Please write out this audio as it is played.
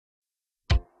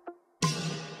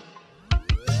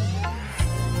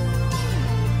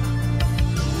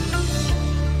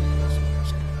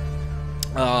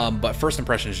But first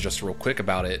impression is just real quick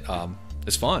about it.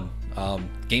 It's fun.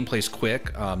 Gameplay's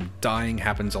quick. Dying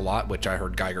happens a lot, which I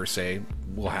heard Geiger say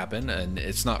will happen, and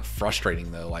it's not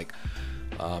frustrating though. Like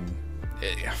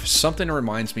something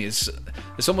reminds me, it's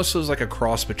almost feels like a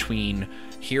cross between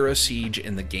Hero Siege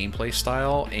in the gameplay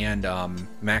style and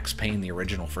Max Payne the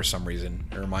original for some reason.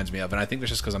 It reminds me of, and I think that's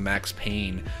just because of Max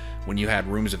Payne. When you had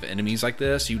rooms of enemies like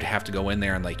this, you'd have to go in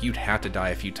there and like you'd have to die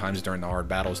a few times during the hard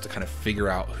battles to kind of figure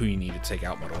out who you need to take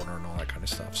out, what order, and all that kind of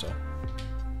stuff. So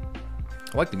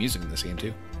I like the music in this game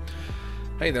too.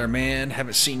 Hey there, man.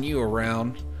 Haven't seen you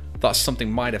around. Thought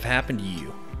something might have happened to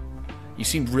you. You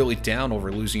seemed really down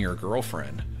over losing your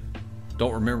girlfriend.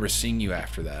 Don't remember seeing you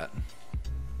after that.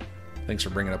 Thanks for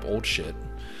bringing up old shit.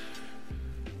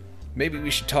 Maybe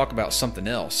we should talk about something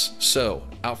else. So,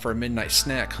 out for a midnight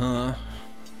snack, huh?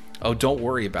 Oh, don't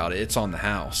worry about it. It's on the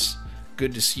house.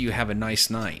 Good to see you have a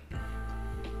nice night.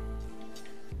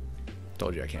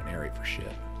 Told you I can't narrate for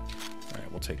shit. Alright,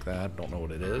 we'll take that. Don't know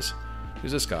what it is.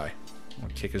 Who's this guy? I'm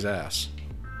gonna kick his ass.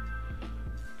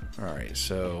 Alright,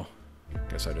 so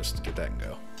guess I just get that and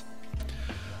go.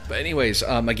 But anyways,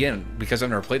 again, because I've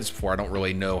never played this before, I don't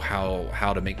really know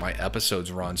how to make my episodes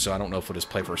run, so I don't know if we'll just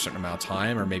play for a certain amount of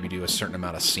time or maybe do a certain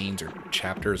amount of scenes or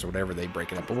chapters or whatever they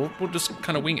break it up. But we'll just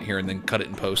kind of wing it here and then cut it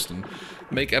in post and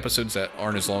make episodes that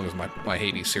aren't as long as my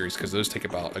Hades series, because those take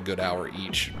about a good hour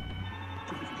each.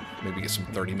 Maybe get some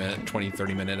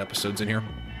 20-30 minute episodes in here.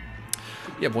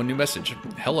 You have one new message.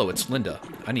 Hello, it's Linda.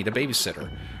 I need a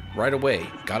babysitter. Right away.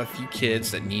 Got a few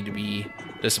kids that need to be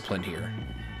disciplined here.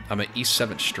 I'm at East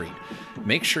 7th Street.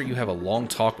 Make sure you have a long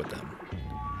talk with them.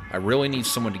 I really need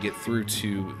someone to get through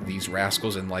to these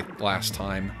rascals, and like last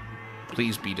time,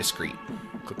 please be discreet.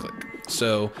 Click, click.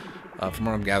 So, from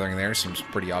what I'm gathering there, seems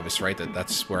pretty obvious, right, that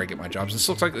that's where I get my jobs. This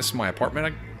looks like this is my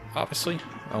apartment, obviously.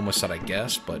 I almost said I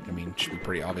guess, but I mean, it should be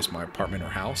pretty obvious my apartment or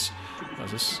house. What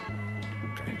is this?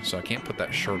 Okay, so I can't put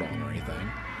that shirt on or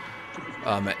anything.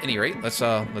 At any rate, let's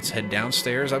head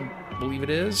downstairs, I believe it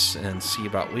is, and see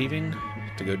about leaving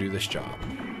to go do this job.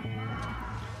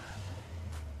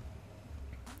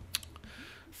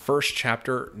 First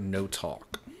chapter, no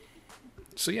talk.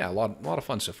 So yeah, a lot of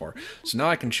fun so far. So now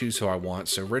I can choose who I want.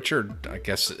 So Richard, I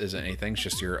guess, isn't anything. It's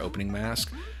just your opening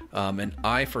mask. An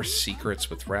eye for secrets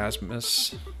with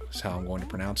Rasmus is how I'm going to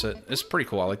pronounce it. It's pretty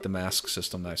cool. I like the mask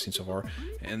system that I've seen so far.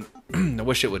 And I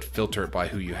wish it would filter it by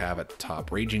who you have at the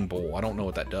top. Raging Bull. I don't know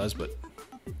what that does, but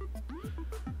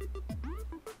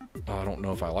I don't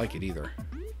know if I like it either.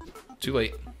 Too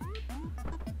late.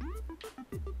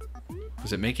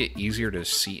 Does it make it easier to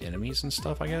see enemies and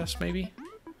stuff, I guess, maybe?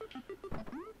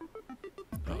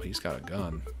 Oh, he's got a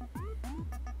gun.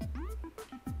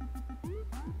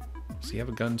 Does he have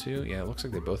a gun too? Yeah, it looks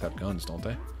like they both have guns, don't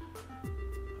they?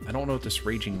 I don't know what this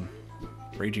Raging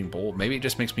Bull... Maybe it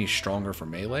just makes me stronger for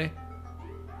melee?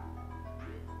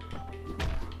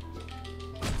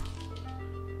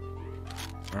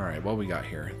 Alright, what we got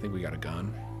here? I think we got a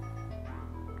gun.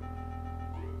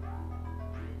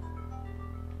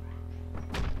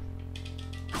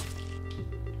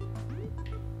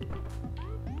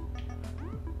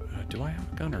 Do I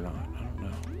have a gun or not? I don't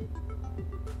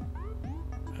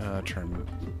know. Turn.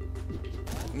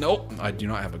 Nope, I do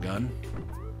not have a gun.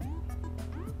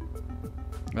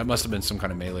 That must have been some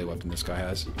kind of melee weapon this guy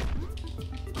has.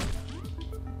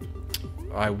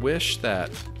 I wish that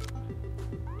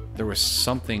there was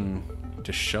something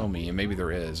to show me, and maybe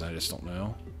there is, I just don't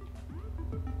know.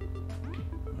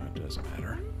 It doesn't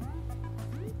matter.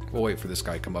 We'll wait for this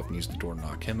guy to come up and use the door to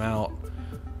knock him out.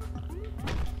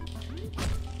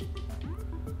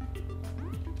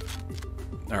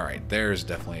 Alright, there's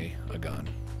definitely a gun.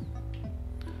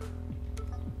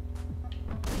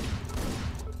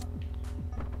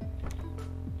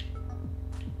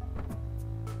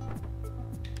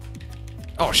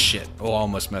 Oh shit. Oh, I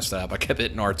almost messed that up. I kept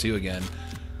hitting R2 again.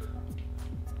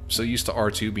 So used to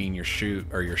R2 being your shoot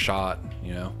or your shot,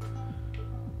 you know.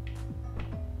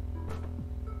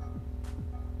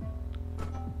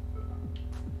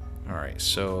 Alright,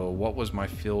 so what was my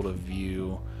field of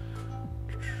view?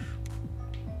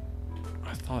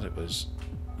 I thought it was...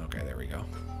 Okay, there we go.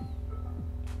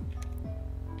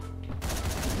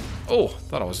 Oh,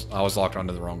 thought I was locked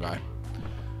onto the wrong guy.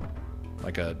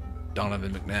 Like a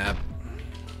Donovan McNabb.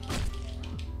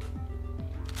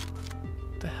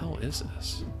 What the hell is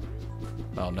this?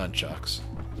 Oh, nunchucks.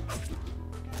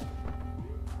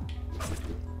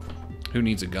 Who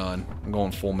needs a gun? I'm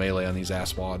going full melee on these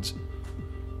asswads.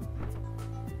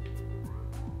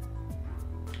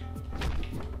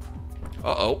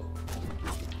 Uh-oh.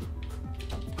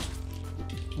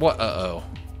 What uh-oh?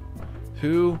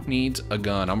 Who needs a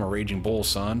gun? I'm a Raging Bull,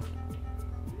 son.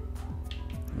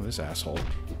 Oh, this asshole.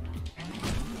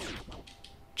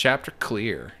 Chapter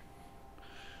clear.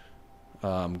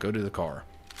 Go to the car.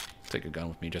 Take a gun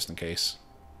with me just in case.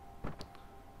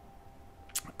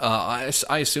 I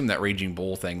assume that Raging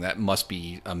Bull thing, that must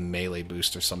be a melee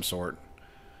boost of some sort.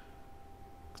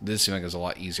 This seems like it's a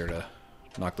lot easier to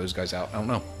knock those guys out. I don't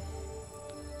know.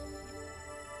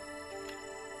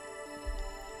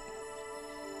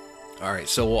 Alright,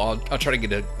 so I'll try to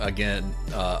get,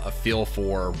 a feel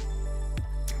for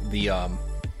the, let me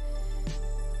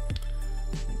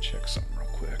check something real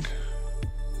quick.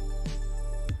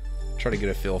 Try to get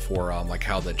a feel for, like,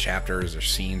 how the chapters or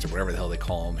scenes or whatever the hell they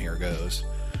call them here goes.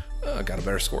 Got a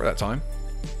better score that time.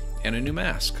 And a new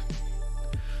mask.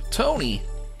 Tony!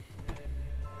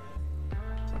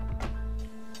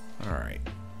 Alright.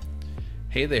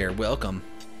 Hey there, welcome.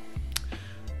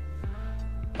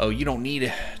 Oh, you don't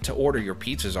need to order, your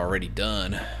pizza's already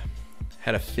done.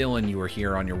 Had a feeling you were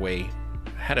here on your way.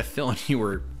 Had a feeling you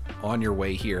were on your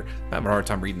way here. I'm having a hard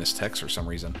time reading this text for some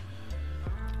reason.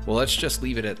 Well, let's just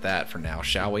leave it at that for now,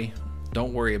 shall we?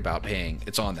 Don't worry about paying.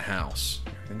 It's on the house.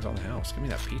 Everything's on the house. Give me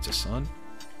that pizza, son.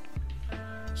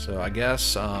 So I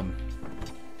guess, I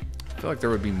feel like there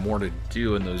would be more to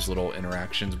do in those little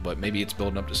interactions, but maybe it's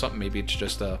building up to something. Maybe it's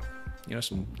just, you know,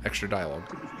 some extra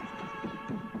dialogue.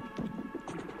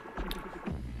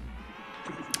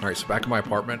 Alright, so back in my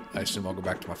apartment. I assume I'll go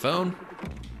back to my phone.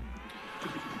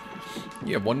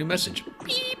 You have one new message.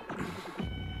 Beep.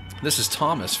 This is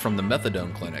Thomas from the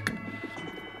Methadone Clinic.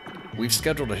 We've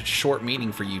scheduled a short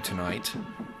meeting for you tonight.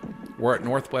 We're at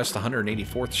Northwest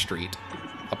 184th Street,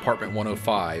 apartment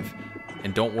 105,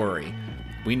 and don't worry,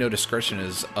 we know discretion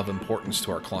is of importance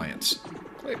to our clients.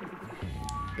 Click.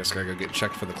 Guess I gotta go get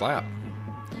checked for the clap.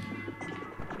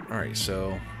 Alright,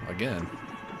 so, again,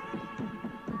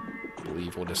 I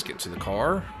believe we'll just get to the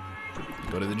car,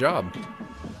 go to the job.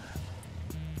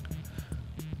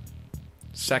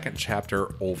 Second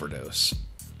chapter, overdose.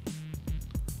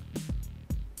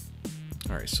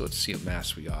 Alright, so let's see what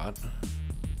masks we got.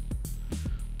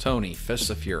 Tony, Fists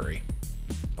of Fury.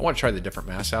 I want to try the different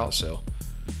masks out, so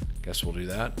guess we'll do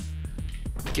that.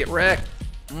 Get wrecked!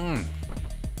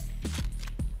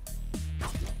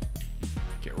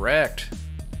 Get wrecked!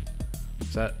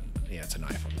 Is that... yeah, it's a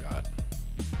knife I've got.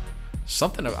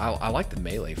 Something... I like the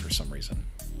melee for some reason.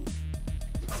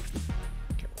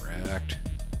 Get wrecked.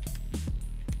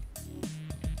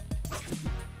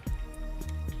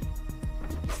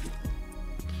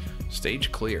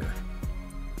 Stage clear.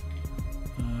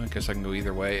 I guess I can go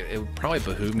either way. It would probably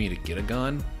behoove me to get a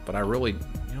gun, but I really,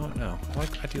 you know what, no.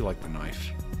 I do like the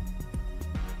knife.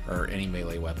 Or any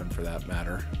melee weapon for that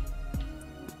matter.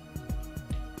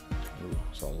 Ooh,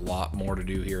 there's a lot more to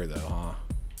do here though, huh?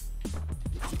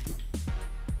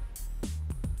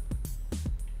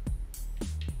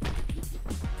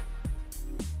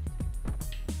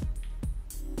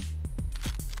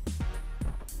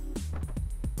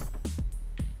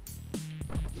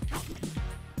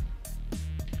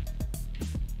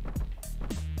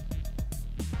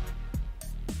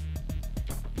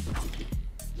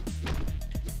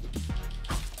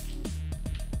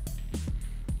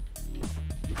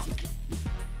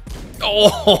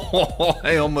 Oh,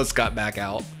 I almost got back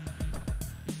out.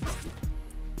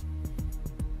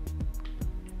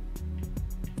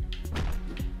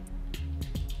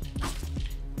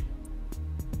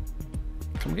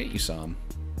 Come get you some.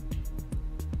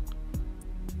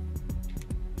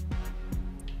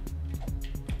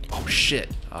 Oh shit.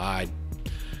 I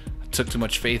took too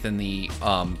much faith in the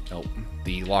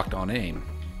the locked on aim.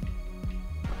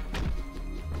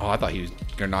 Oh, I thought he was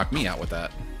gonna knock me out with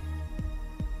that.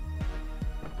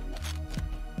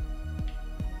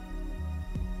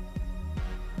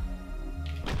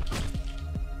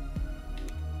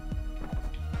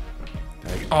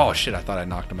 Oh shit, I thought I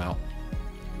knocked him out.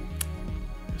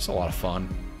 It's a lot of fun.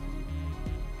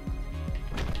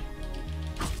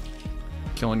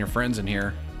 Killing your friends in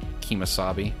here,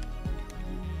 Kimasabi.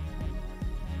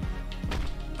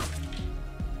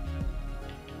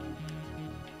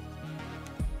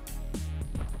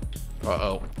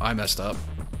 Uh-oh, I messed up.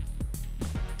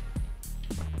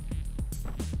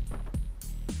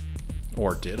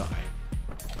 Or did I?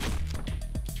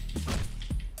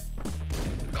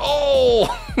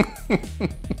 Oh!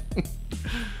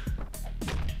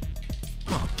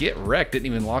 Oh, get wrecked. Didn't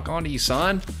even lock onto you,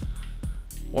 son.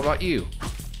 What about you?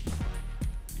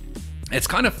 It's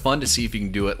kind of fun to see if you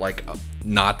can do it, like,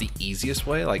 not the easiest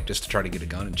way, like, just to try to get a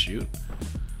gun and shoot.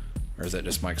 Or is that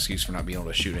just my excuse for not being able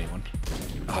to shoot anyone?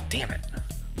 Oh, damn it.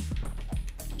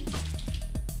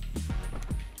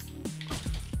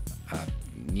 I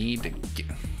need to get...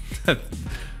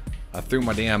 I threw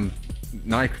my damn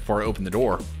knife before I open the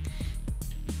door.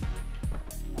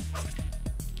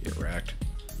 Get wrecked.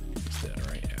 It's dead,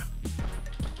 right? Yeah.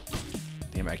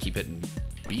 Damn, I keep hitting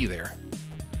B there.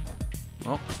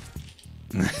 Oh.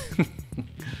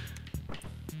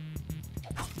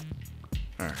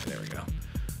 Alright, there we go.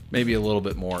 Maybe a little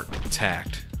bit more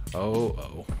tact.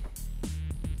 Oh.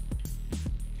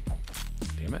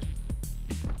 Damn it.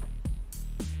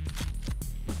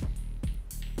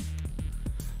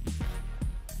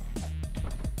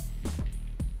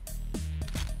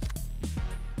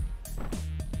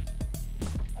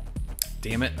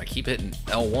 Damn it, I keep hitting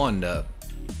L1 to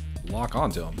lock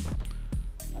onto him.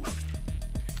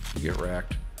 You get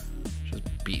wrecked. Just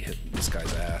hit this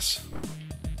guy's ass.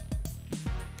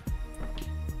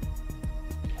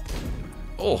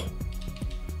 Oh!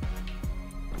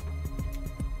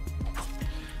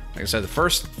 Like I said, the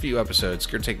first few episodes, it's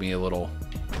gonna take me a little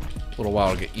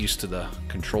while to get used to the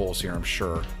controls here, I'm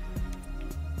sure.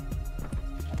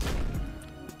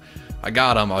 I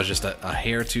got him, I was just a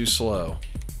hair too slow.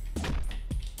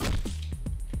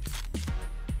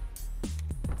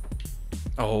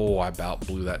 Oh, I about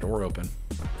blew that door open.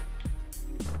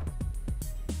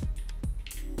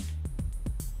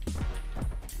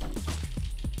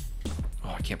 Oh,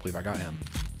 I can't believe I got him.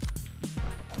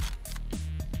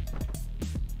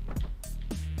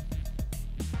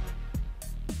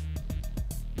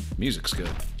 Music's good.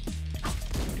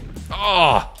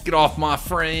 Oh, get off my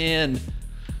friend.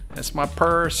 That's my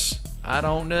purse. I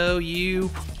don't know you.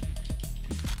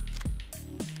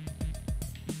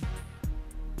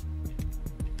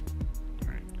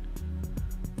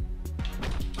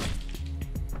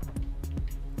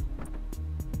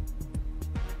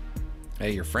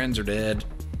 Hey, your friends are dead.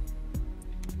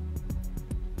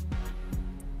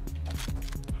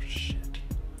 Oh, shit.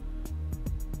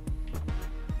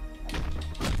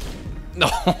 No.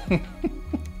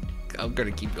 I'm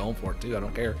gonna keep going for it, too. I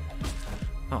don't care.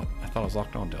 Oh, I thought I was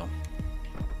locked onto him.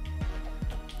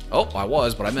 Oh, I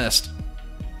was, but I missed.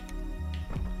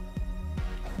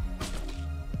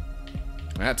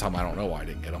 That time, I don't know why I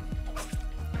didn't get him.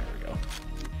 There we go.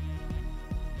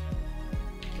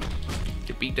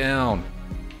 Get beat down.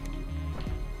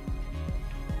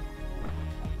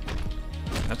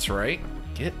 That's right.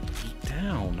 Get beat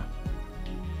down.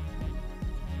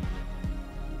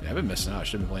 Yeah, I've been missing out. I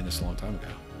should have been playing this a long time ago.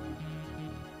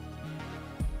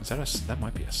 Is that a... That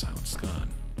might be a silenced gun.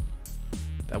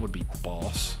 That would be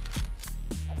boss.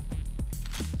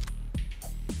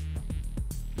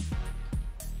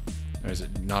 Or is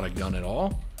it not a gun at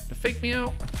all? To fake me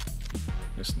out?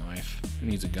 This knife. Who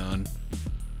needs a gun?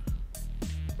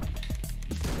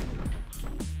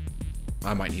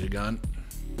 I might need a gun.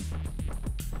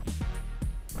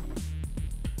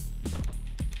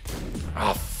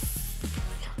 Oh,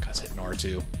 fuck. I was hitting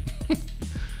R2.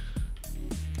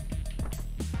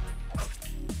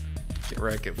 Get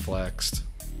wrecked, get flexed.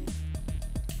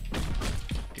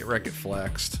 Get wrecked, get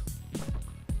flexed.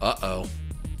 Uh-oh.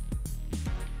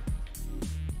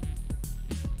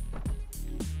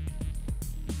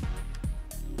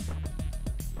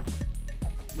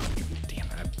 Damn,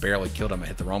 I barely killed him. I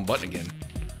hit the wrong button again.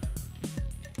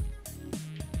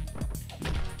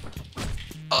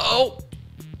 Uh-oh!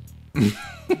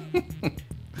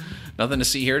 Nothing to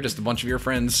see here, just a bunch of your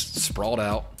friends sprawled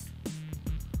out.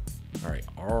 Alright,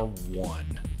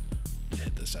 R1.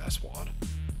 Hit this asswad.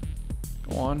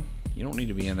 Go on. You don't need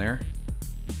to be in there.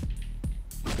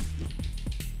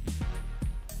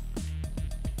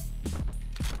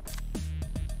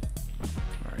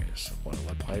 Alright, so what a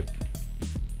lead pipe.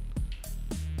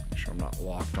 Make sure I'm not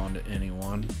locked onto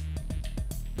anyone.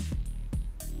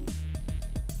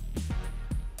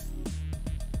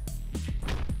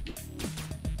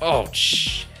 Oh,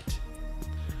 shit.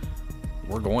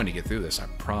 We're going to get through this, I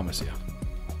promise you.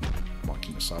 Come on,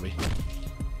 Kimasabi.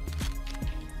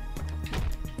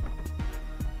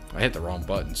 I hit the wrong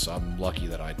button, so I'm lucky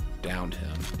that I downed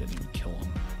him. Didn't even kill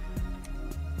him.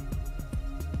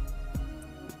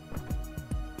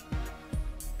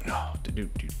 Oh,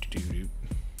 do-do-do-do-do-do.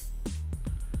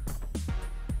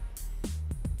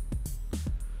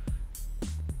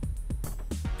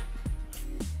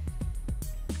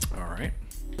 Alright.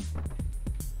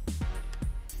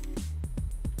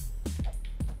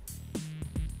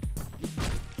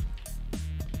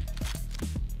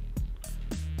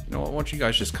 You know what? Why don't you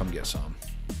guys just come get some?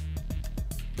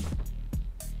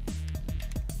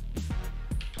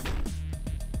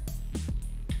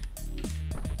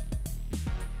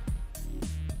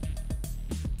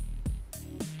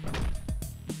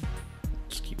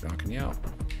 Just keep knocking you out.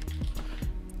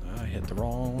 I hit the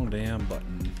wrong damn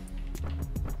button.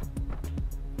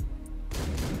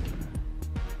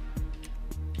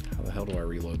 hell do I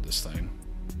reload this thing?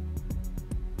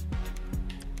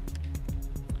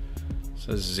 It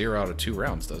says 0 out of 2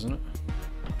 rounds, doesn't it?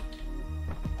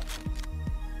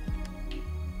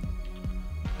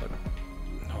 But,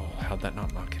 oh, how'd that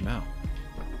not knock him out?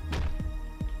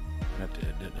 That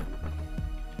did, didn't it?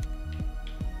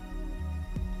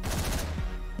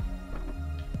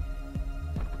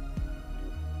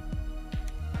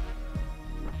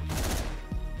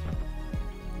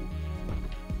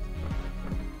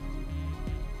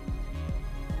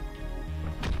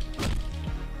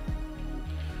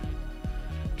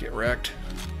 Get wrecked,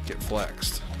 get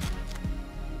flexed.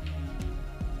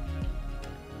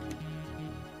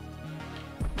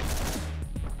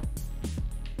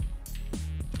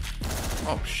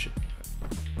 Oh shit.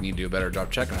 I need to do a better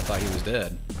job checking. I thought he was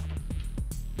dead.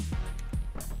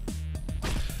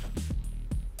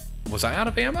 Was I out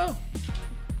of ammo?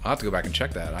 I'll have to go back and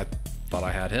check that. I thought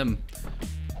I had him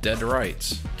dead to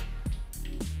rights.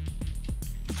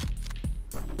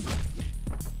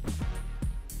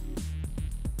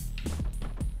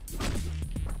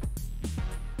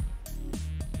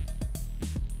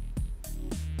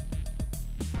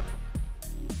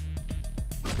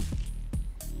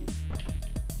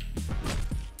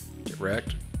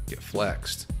 Wrecked, get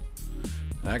flexed.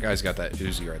 That guy's got that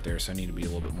Uzi right there, so I need to be a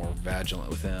little bit more vigilant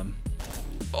with him.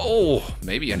 Oh,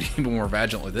 maybe I need to be more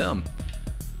vigilant with him.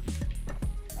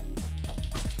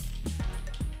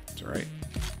 It's alright.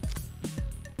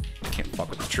 Can't fuck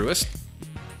with the truest.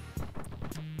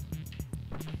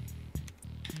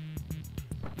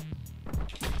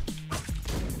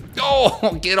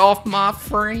 Oh, get off my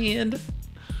friend.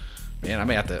 Man, I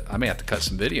may have to cut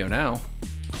some video now.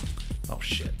 Oh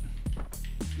shit.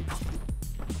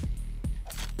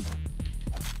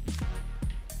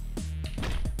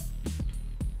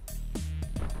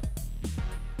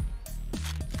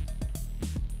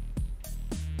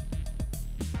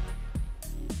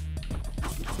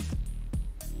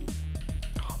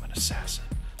 Assassin.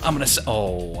 I'm an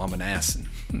assassin.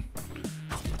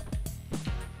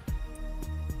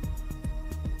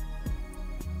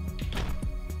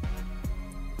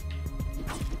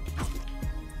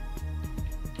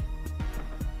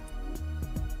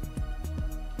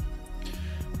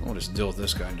 I'll just deal with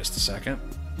this guy in just a second.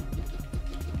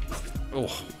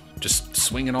 Oh, just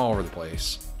swinging all over the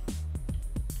place.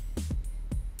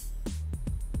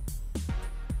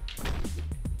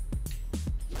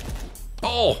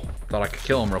 Oh, thought I could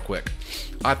kill him real quick.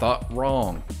 I thought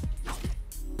wrong.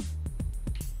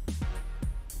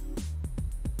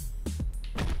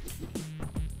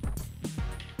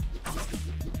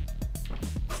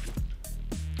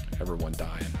 Everyone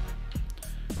dying.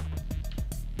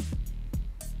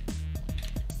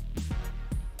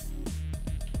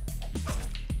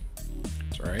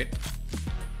 It's all right.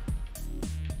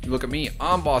 You look at me,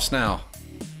 I'm boss now.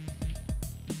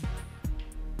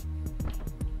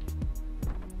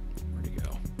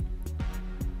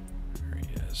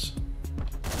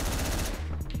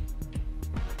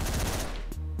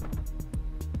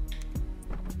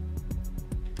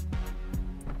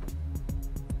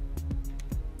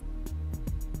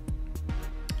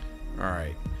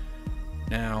 Alright,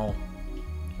 now,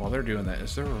 while they're doing that,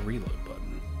 is there a reload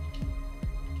button?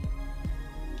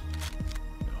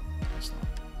 No, it's not.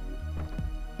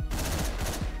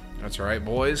 That's alright,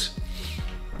 boys.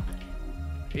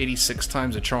 86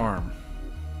 times a charm.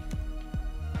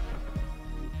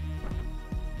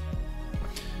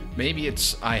 Maybe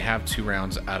it's I have 2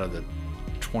 rounds out of the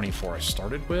 24 I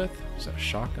started with. Is that a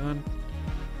shotgun?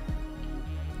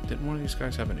 Didn't one of these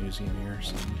guys have an Uzi in here or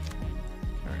something?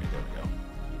 Alright, there we go.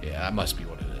 Yeah, that must be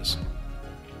what it is.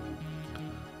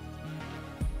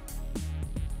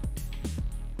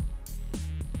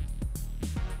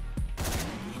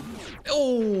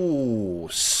 Oh,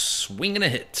 swing and a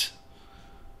hit.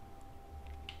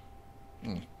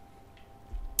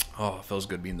 Oh, it feels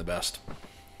good being the best.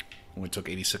 Only took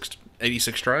 86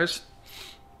 tries.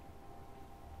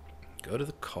 Go to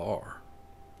the car.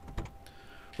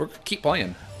 We're keep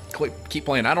playing. Keep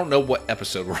playing. I don't know what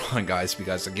episode we're on, guys,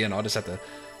 because again, I'll just have to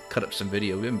cut up some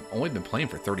video. We've only been playing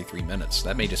for 33 minutes.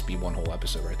 That may just be one whole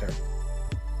episode right there.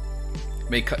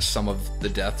 May cut some of the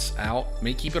deaths out.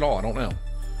 May keep it all. I don't know.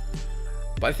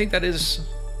 But I think that is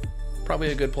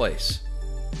probably a good place.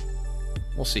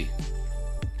 We'll see.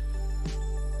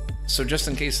 So just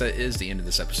in case that is the end of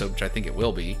this episode, which I think it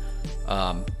will be, it's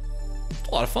a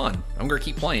lot of fun. I'm going to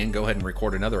keep playing. Go ahead and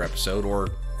record another episode or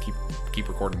keep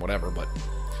recording whatever, but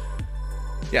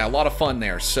yeah, a lot of fun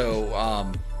there.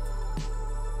 So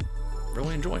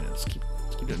really enjoying it. Let's keep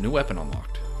a new weapon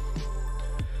unlocked.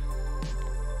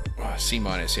 C-,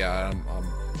 yeah, I'm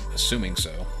assuming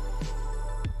so.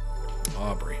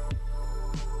 Aubrey.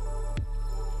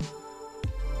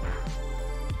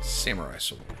 Samurai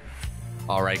sword.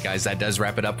 Alright guys, that does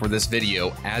wrap it up for this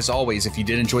video. As always, if you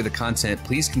did enjoy the content,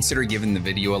 please consider giving the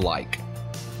video a like.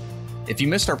 If you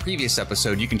missed our previous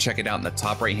episode, you can check it out in the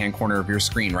top right hand corner of your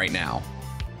screen right now.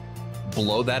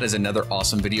 Below that is another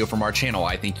awesome video from our channel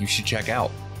I think you should check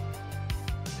out.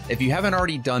 If you haven't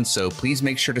already done so, please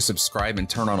make sure to subscribe and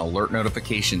turn on alert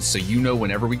notifications so you know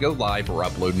whenever we go live or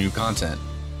upload new content.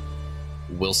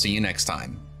 We'll see you next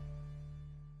time.